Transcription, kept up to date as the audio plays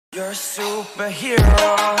You're a superhero.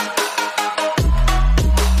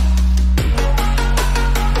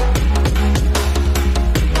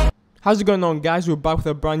 How's it going on, guys? We're back with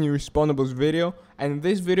a brand new Respawnables video, and in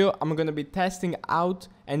this video I'm gonna be testing out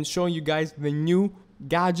and showing you guys the new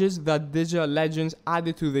gadgets that Digital Legends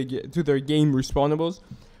added to their game Respawnables.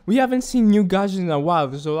 We haven't seen new gadgets in a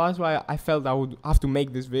while, so that's why I felt I would have to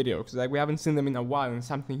make this video, because like we haven't seen them in a while and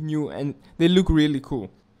something new, and they look really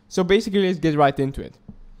cool. So basically, let's get right into it.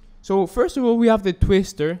 So first of all, we have the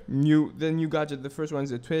Twister, the new gadget. The first one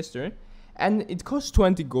is the Twister, and it costs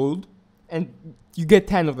 20 gold, and you get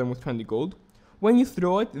 10 of them with 20 gold. When you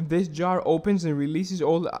throw it, this jar opens and releases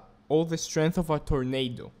all the strength of a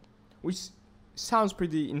tornado, which sounds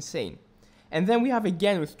pretty insane. And then we have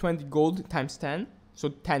again with 20 gold times 10, so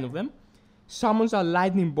 10 of them, summons a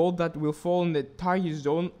lightning bolt that will fall in the target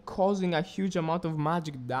zone, causing a huge amount of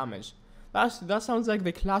magic damage. That sounds like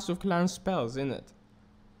the Clash of Clans spells, isn't it?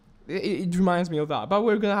 It reminds me of that, but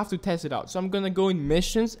we're gonna have to test it out. So I'm gonna go in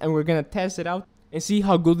missions and we're gonna test it out and see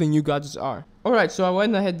how good the new gadgets are. Alright, so I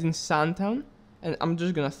went ahead in Sandtown and I'm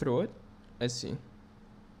just gonna throw it. Let's see.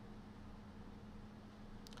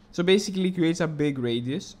 So basically it creates a big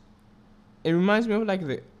radius. It reminds me of like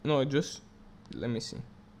let me see.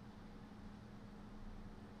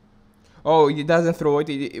 Oh, it doesn't throw it.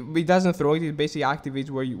 It doesn't throw it. It basically activates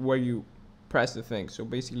where you press the thing. So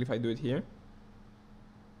basically if I do it here.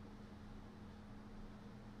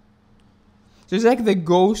 So it's like the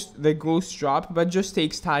ghost trap, but just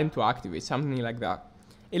takes time to activate, something like that.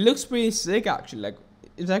 It looks pretty sick actually. Like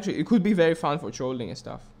it could be very fun for trolling and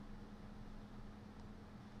stuff.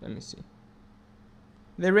 Let me see.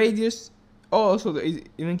 The radius. Oh, also it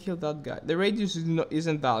even killed that guy. The radius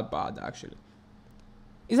isn't that bad actually.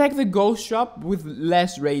 It's like the ghost trap with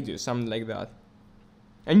less radius, something like that.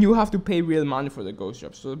 And you have to pay real money for the ghost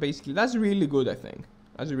trap. So basically, that's really good. I think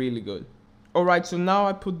that's really good. Alright, so now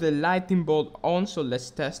I put the lightning bolt on, so let's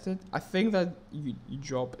test it. I think that you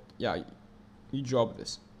drop it. Yeah, you drop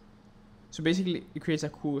this. So basically, it creates a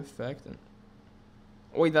cool effect. And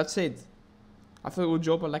wait, that's it. I thought it would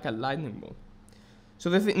drop like a lightning bolt. So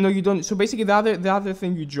the thing, no, you don't. So basically, the other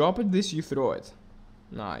thing you drop it. This you throw it.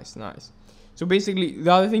 Nice, nice. So basically,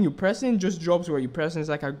 the other thing you press in just drops where you press in. It's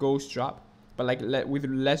like a ghost trap, but like with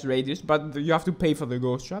less radius. But you have to pay for the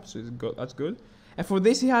ghost trap, so it's good. That's good. And for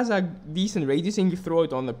this, it has a decent radius, and you throw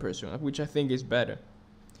it on the person, which I think is better.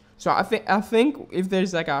 So I think if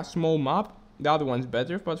there's like a small map, the other one's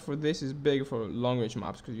better. But for this, it's big for long range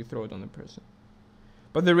maps because you throw it on the person.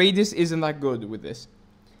 But the radius isn't that good with this.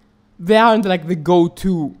 They aren't like the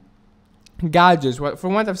go-to gadgets.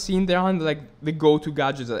 From what I've seen, they aren't like the go-to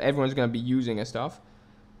gadgets that everyone's gonna be using and stuff.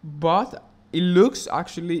 But it looks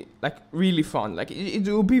actually like really fun. Like it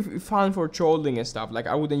will be fun for trolling and stuff. Like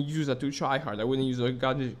I wouldn't use that to try hard. I wouldn't use a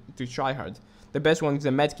gadget to try hard. The best one is the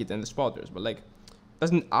medkit and the spotters. But like,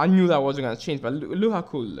 I knew that wasn't gonna change. But look how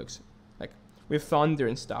cool it looks. Like with thunder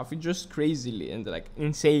and stuff. It's just crazily and like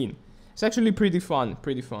insane. It's actually pretty fun.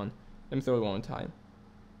 Pretty fun. Let me throw it one more time.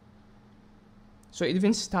 So it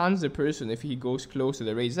even stuns the person if he goes close to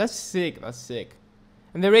the radius. That's sick. That's sick.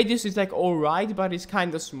 And the radius is like alright, but it's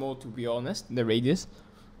kind of small to be honest, the radius.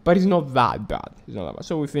 But it's not that bad. It's not that bad.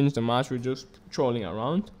 So we finished the match, we're just trolling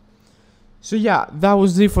around. So yeah, that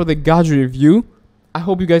was it for the gadget review. I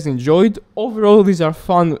hope you guys enjoyed. Overall, these are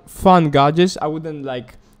fun gadgets. I wouldn't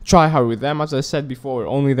like try hard with them. As I said before,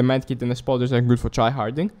 only the medkit and the spotters are good for try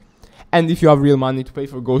harding. And if you have real money to pay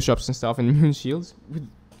for ghost shops and stuff and immune shields with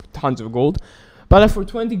tons of gold. But like for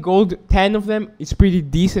 20 gold, 10 of them, it's pretty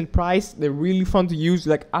decent price. They're really fun to use.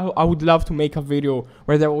 Like I would love to make a video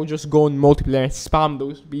where they will just go on multiplayer and spam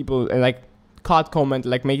those people and like cut comment,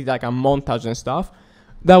 like make it like a montage and stuff.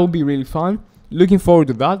 That would be really fun. Looking forward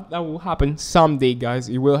to that. That will happen someday, guys.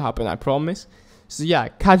 It will happen, I promise. So yeah,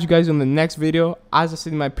 catch you guys on the next video. As I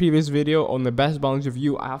said in my previous video on the best balance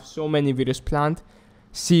review, I have so many videos planned.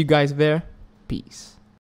 See you guys there. Peace.